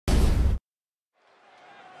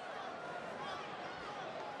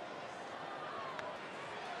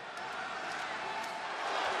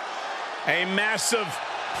A massive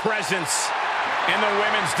presence in the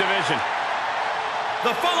women's division.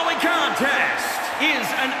 The following contest is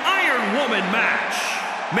an Iron Woman match.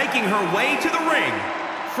 Making her way to the ring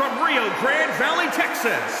from Rio Grande Valley,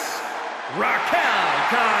 Texas, Raquel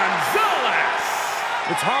González.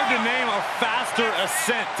 It's hard to name a faster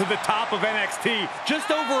ascent to the top of NXT. Just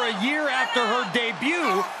over a year after her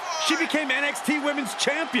debut, she became NXT Women's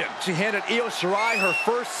Champion. She handed Io Shirai her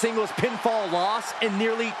first singles pinfall loss in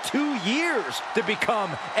nearly 2 years to become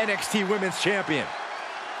NXT Women's Champion.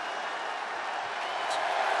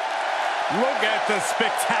 Look at the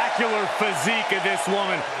spectacular physique of this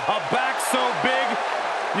woman. A back so big,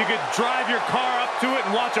 you could drive your car up to it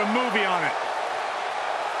and watch a movie on it.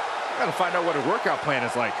 Gotta find out what her workout plan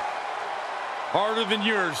is like. Harder than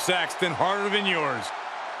yours, Saxton, harder than yours.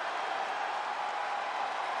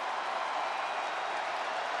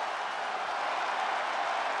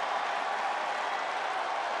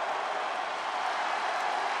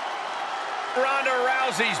 Ronda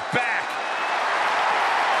Rousey's back.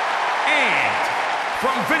 And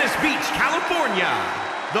from Venice Beach, California,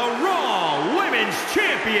 the Raw Women's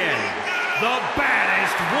Champion, the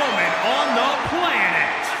baddest woman on the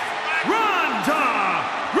planet, Ronda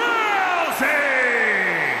Rousey!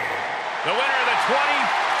 The winner of the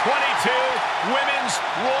 2022 Women's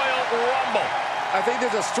Royal Rumble. I think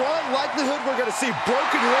there's a strong likelihood we're gonna see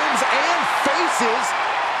broken limbs and faces,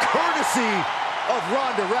 courtesy of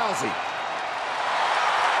Ronda Rousey.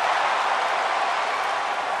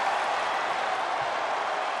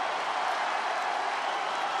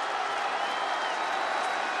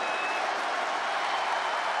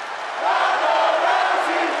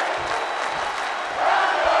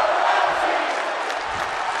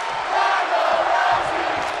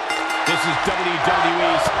 This is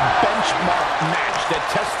WWE's benchmark match that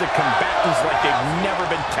tests the combatants like they've never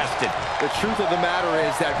been tested. The truth of the matter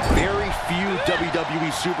is that very few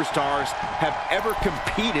WWE superstars have ever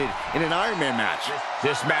competed in an Iron Man match.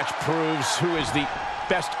 This match proves who is the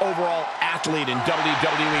best overall athlete in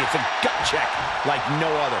WWE. It's a gut check like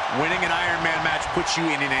no other. Winning an Iron Man match puts you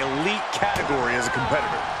in an elite category as a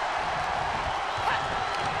competitor.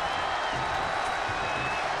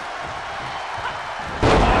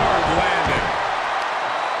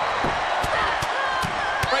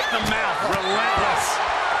 Relentless.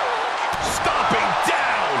 Stomping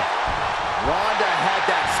down. Ronda had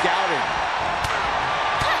that scouted.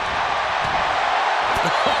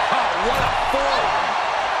 What a forearm.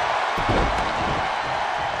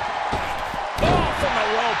 Oh, from the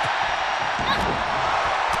rope.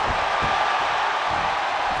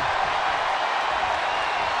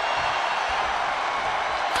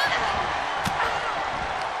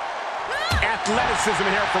 Athleticism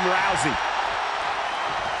here from Rousey.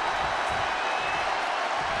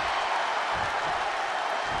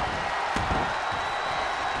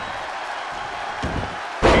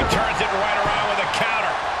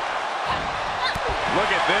 Look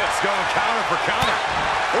at this, going counter for counter.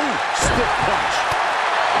 Ooh, stiff punch.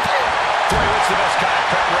 Boy, what's the best kind of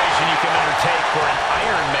preparation you can undertake for an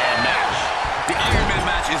Iron Man match? The Iron Man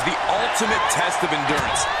match is the ultimate test of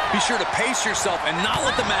endurance. Be sure to pace yourself and not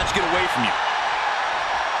let the match get away from you.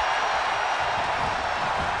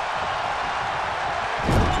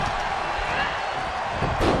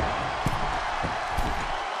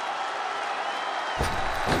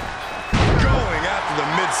 Going after the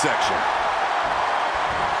midsection.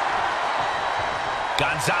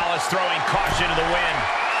 González throwing caution to the wind.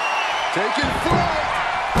 Taking flight.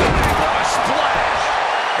 What a splash.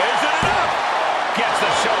 Is it enough? Gets the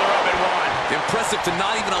shoulder up and one. Impressive to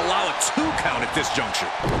not even allow a 2 count at this juncture.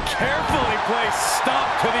 Carefully placed stomp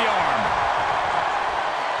to the arm.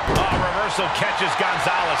 Oh, reversal catches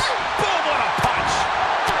González. Boom, what a punch.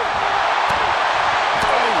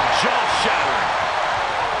 Oh, jaw shattering.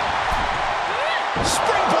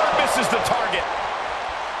 Springboard misses the target.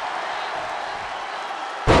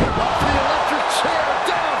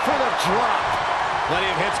 Drop. Plenty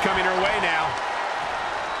of hits coming her way now.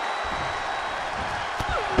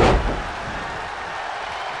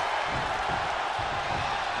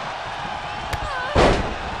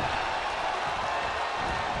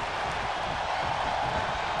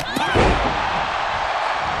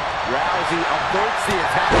 Rousey averts the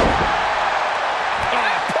attack.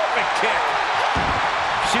 Oh, perfect kick.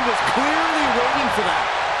 She was clearly waiting for that.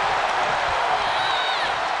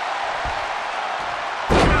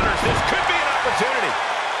 This could be an opportunity.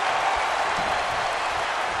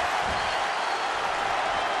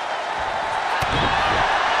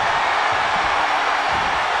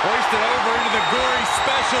 Hoisted over into the gory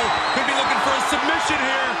special. Could be looking for a submission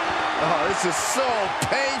here. Oh, this is so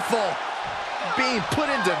painful. being put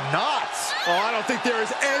into knots. Oh, I don't think there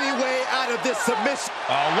is any way out of this submission.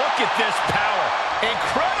 Oh, look at this power.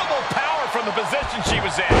 Incredible power from the position she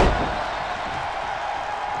was in.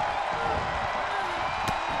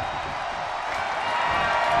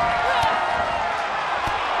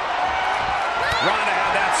 Ronda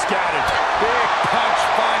had that scouted. Big punch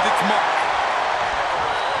finds its mark.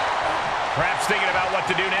 Perhaps thinking about what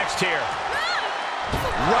to do next here.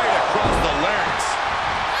 Right across the larynx.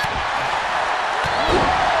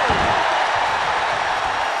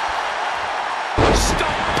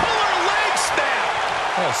 Pull her leg snap.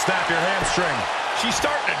 Oh, snap your hamstring. She's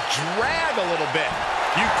starting to drag a little bit.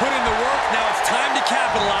 You put in the work, now it's time to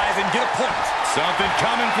capitalize and get a point. Something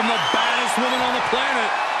coming from the baddest woman on the planet.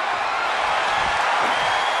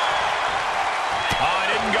 Oh, it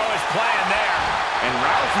didn't go as planned there. And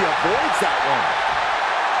Rousey avoids that one.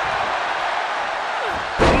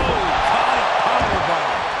 Oh, caught a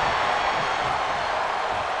powerbomb.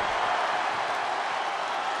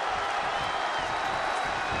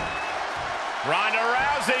 Ronda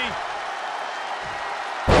Rousey.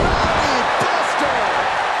 Buster.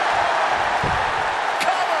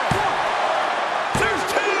 Cover. There's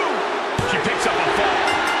two. She picks up a fall.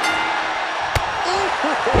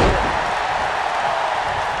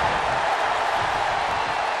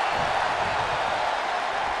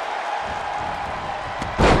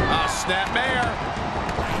 Snapmare.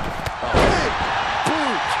 Big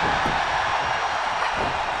boot.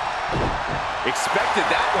 Expected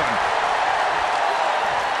that one.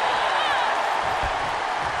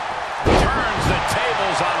 Turns the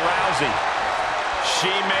tables on Rousey. She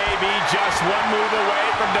may be just one move away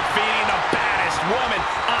from defeating the baddest woman.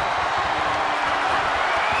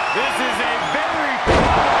 This is a very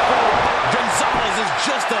powerful. González is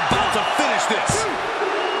just about to finish this.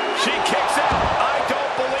 She kicks out. I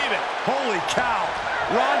don't believe it. Holy cow.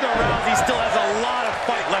 Ronda Rousey still has a lot of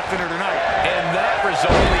fight left in her tonight. And that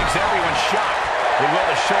result leaves everyone shocked. But will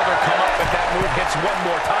the shoulder come up if that move hits one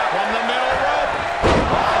more time from the middle rope?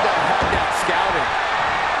 Ronda had that scouted.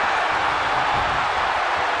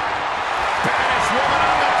 Baddest woman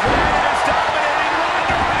on the planet is dominating.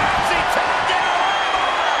 Ronda Rousey taking her over.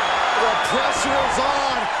 The pressure is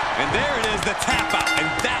on. And there it is, the tap out, and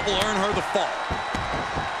that will earn her the fall.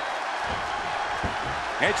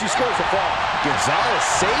 And she scores a fall. González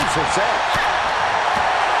saves herself.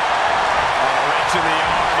 Oh, right to the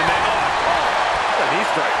arm, and then What a knee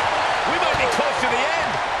strike. we might be close to the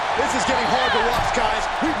end. This is getting hard to watch, guys.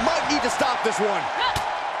 We might need to stop this one.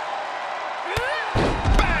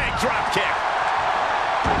 Bang, drop kick.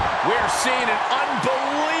 We're seeing an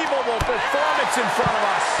unbelievable performance in front of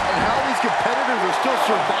us. And how these competitors are still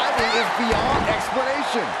surviving is beyond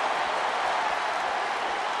explanation.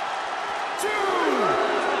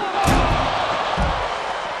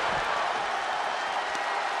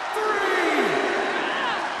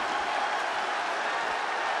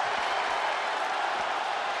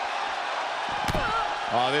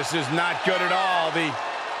 Oh, this is not good at all. The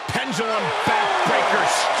pendulum backbreaker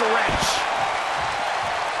stretch.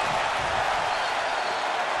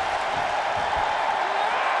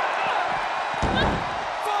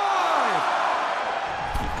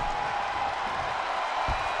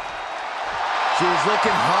 She's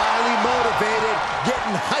looking highly motivated,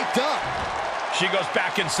 getting hyped up. She goes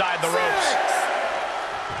back inside the ropes.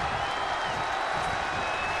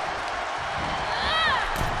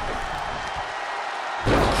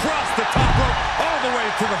 The top rope all the way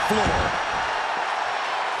to the floor.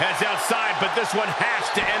 Heads outside, but this one has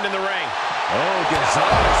to end in the ring. Oh,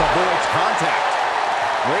 González avoids contact.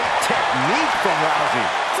 Great technique from Rousey.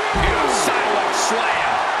 Sidewalk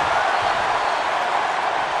slam.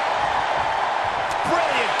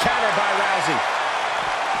 Brilliant counter by Rousey.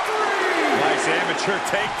 Nice amateur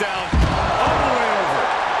takedown all the way over.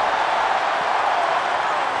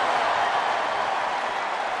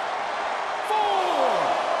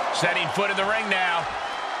 Setting foot in the ring now.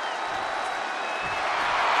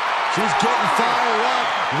 She's getting fired up,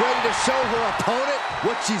 ready to show her opponent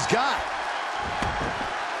what she's got.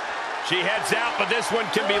 She heads out, but this one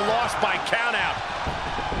can be lost by countout.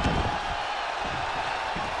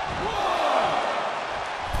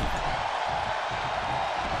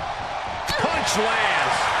 Punch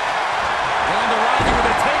lands. Ronda Rousey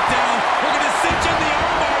with a takedown. We're going to cinch in the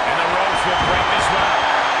armbar. And the ropes will break as well.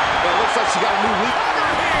 It looks like she got a new week.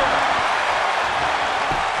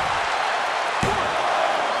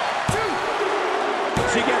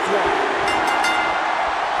 She gets one.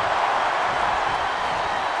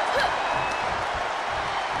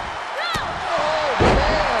 Oh,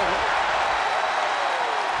 man.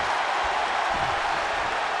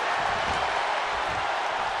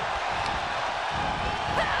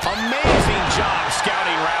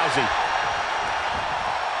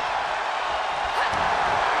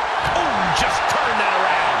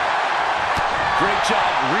 Great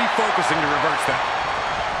job refocusing to reverse that.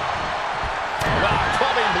 Wow,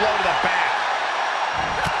 clubbing blow to the back.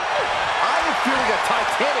 I am feeling a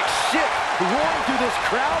titanic ship roaring through this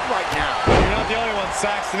crowd right now. You're not the only one,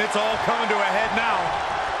 Saxton. It's all coming to a head now.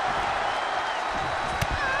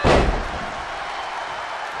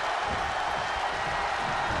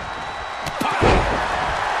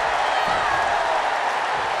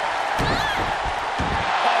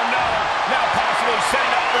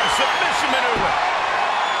 Setting up for a submission maneuver.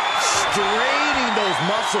 Straining those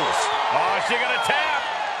muscles. Oh, is she gonna tap?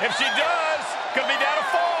 If she does, could be down to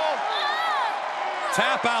fall.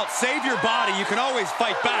 Tap out, save your body. You can always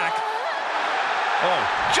fight back. Oh,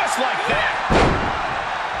 just like that.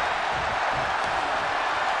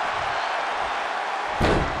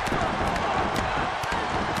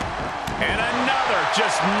 And another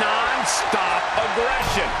just non-stop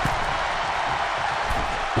aggression.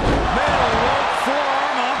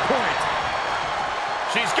 Forearm on point.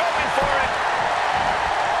 She's going for it.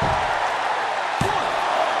 1,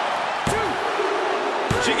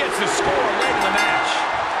 2. She gets the score late in the match.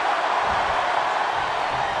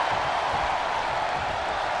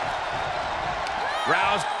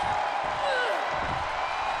 Rousey.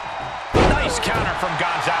 Nice counter from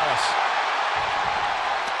González.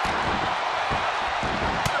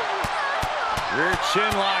 Rear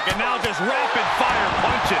chin lock, and now just rapid fire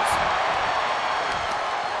punches.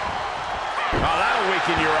 Oh, that'll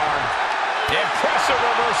weaken your arm. Impressive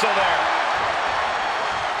reversal there.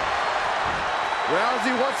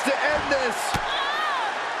 Rousey wants to end this.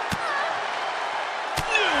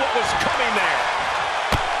 Knew what was coming there.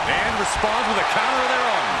 And responds with a counter of their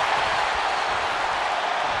own.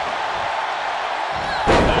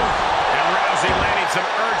 And Rousey landing some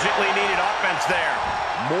urgently needed offense there.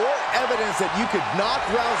 More evidence that you could knock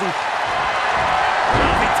Rousey.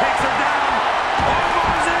 Rousey takes her down.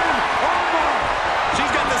 Armbar's in. Armbar.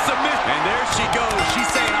 She's got the submission. And there she goes. She's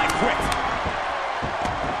saying, I quit.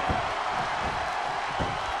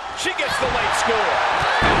 She gets the late score.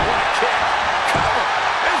 And what a kick. Cover.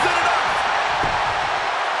 Is it enough?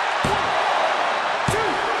 1,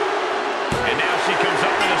 2. And now she comes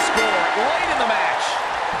up with a score late in the match.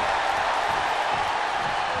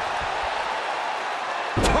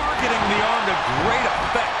 Targeting the arm to great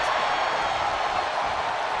effect.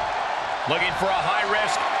 Looking for a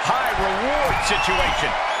high-risk, high-reward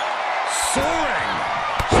situation. Soaring.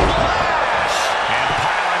 Splash! And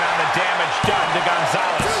piling on the damage done to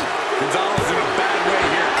González. González in a bad way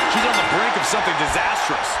here. She's on the brink of something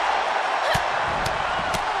disastrous.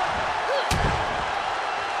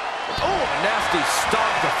 Oh, a nasty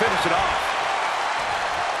stop to finish it off.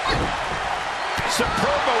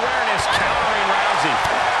 Superb awareness countering Rousey.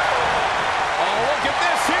 Oh, look at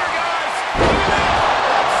this here, guys. Look at that.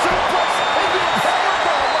 Suplex into a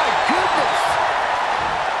powerbomb, my goodness.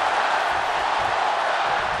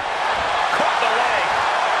 Caught the leg.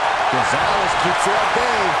 González keeps her at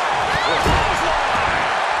bay. Clothesline.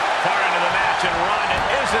 Far into the match, and Ronda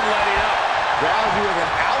isn't letting up. Rousey with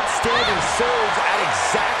an outstanding surge at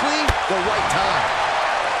exactly the right time.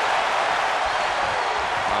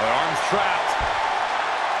 Now their arm's trapped.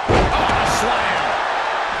 Oh, a slam.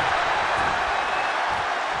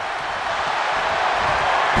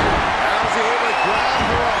 Rousey able to ground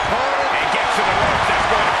her opponent. And gets to the ropes. That's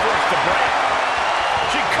going to force the break.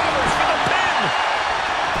 She covers for the pin.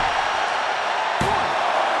 1,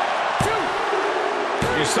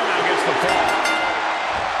 2. He somehow gets the fall.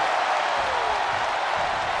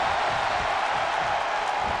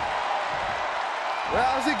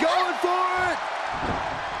 Rousey going for it.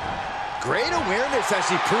 Great awareness as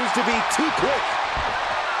she proves to be too quick.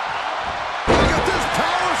 Look at this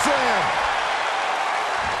power slam.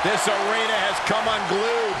 This arena has come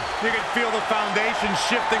unglued. You can feel the foundation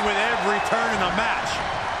shifting with every turn in the match.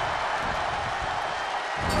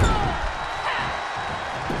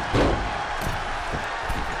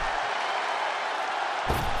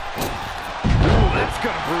 Ooh, that's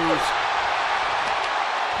gonna bruise.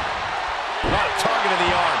 Target of the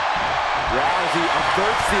arm. Rousey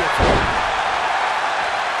averts the attack.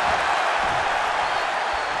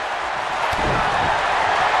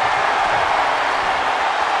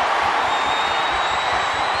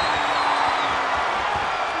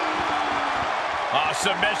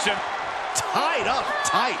 Submission. Tied up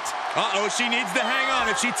tight. Uh-oh, she needs to hang on.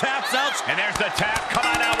 If she taps out. And there's the tap. Come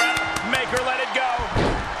on now, ref. Make her let it go.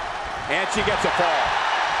 And she gets a fall.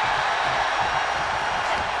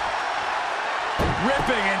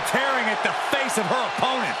 Ripping and tearing at the face of her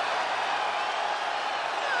opponent.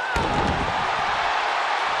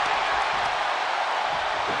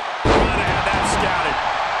 Ronda had that scouted.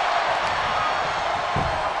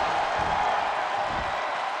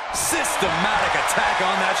 Systematic attack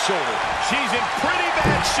on that shoulder. She's in pretty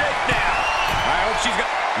bad shape now. I hope she's got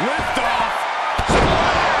lift off.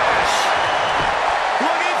 Splash!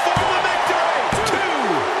 Looking for the victory.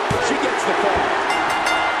 2. She gets the fall.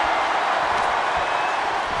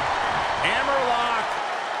 Hammerlock.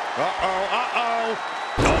 Oh,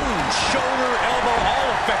 shoulder, elbow, all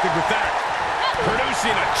effective with that.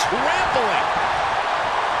 Producing a trampling.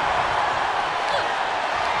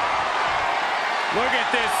 Look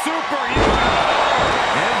at this superhuman.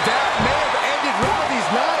 And that may have ended Rousey's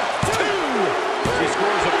night. 2. She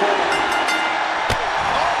scores a fall.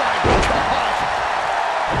 Oh, my God.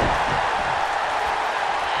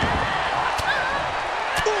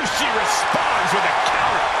 Ooh, she responds with a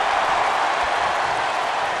counter.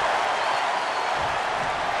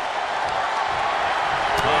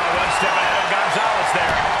 Oh, one step ahead of González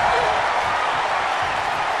there.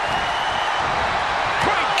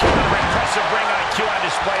 Great counter. Impressive ring IQ on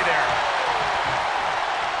display there.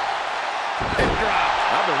 Hip drop.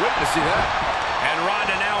 I've been witnessing that. And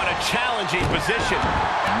Ronda now in a challenging position.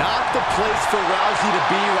 Not the place for Rousey to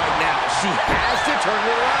be right now. She has to turn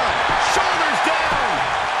it around. Shoulders down.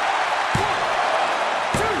 1,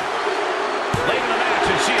 2. Late in the match,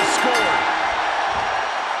 and she has scored.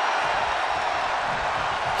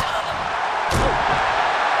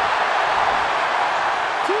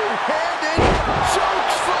 Two-handed choke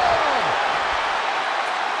slam.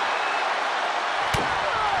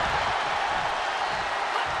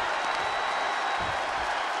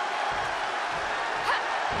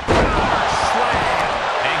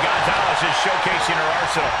 And González is showcasing her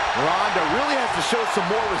arsenal. Ronda really has to show some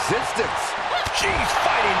more resistance. She's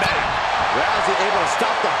fighting back. Rousey able to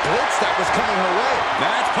stop the blitz that was coming her way.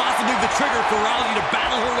 That's possibly the trigger for Rousey to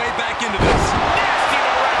battle her way back into this. Nasty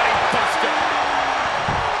morality buster.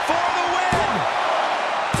 For the win.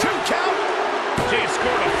 2 count. She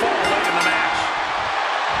scored a fall late in the match.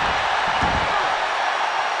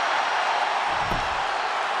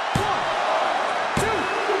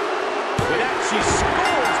 With that, she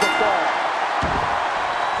scores the fall.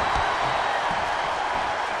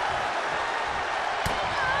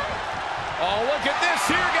 Oh, look at this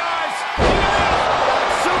here, guys.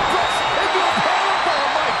 Suplex into a powerbomb.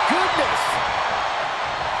 My goodness.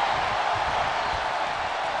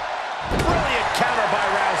 Brilliant counter by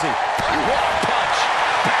Rousey. What a punch.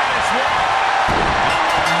 Baddest one.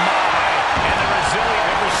 Oh, my. And the resilient.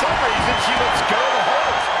 And for some reason, she looks go to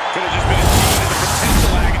hold. Could have just been a tease of the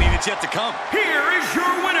potential agony that's yet to come. Here is your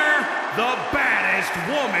winner, the baddest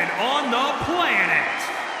woman on the planet,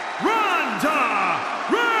 Ronda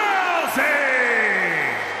Rousey!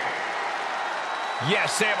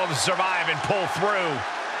 Yes, able to survive and pull through.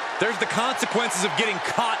 There's the consequences of getting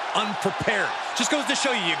caught unprepared. Just goes to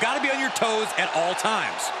show you, you got to be on your toes at all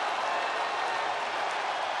times.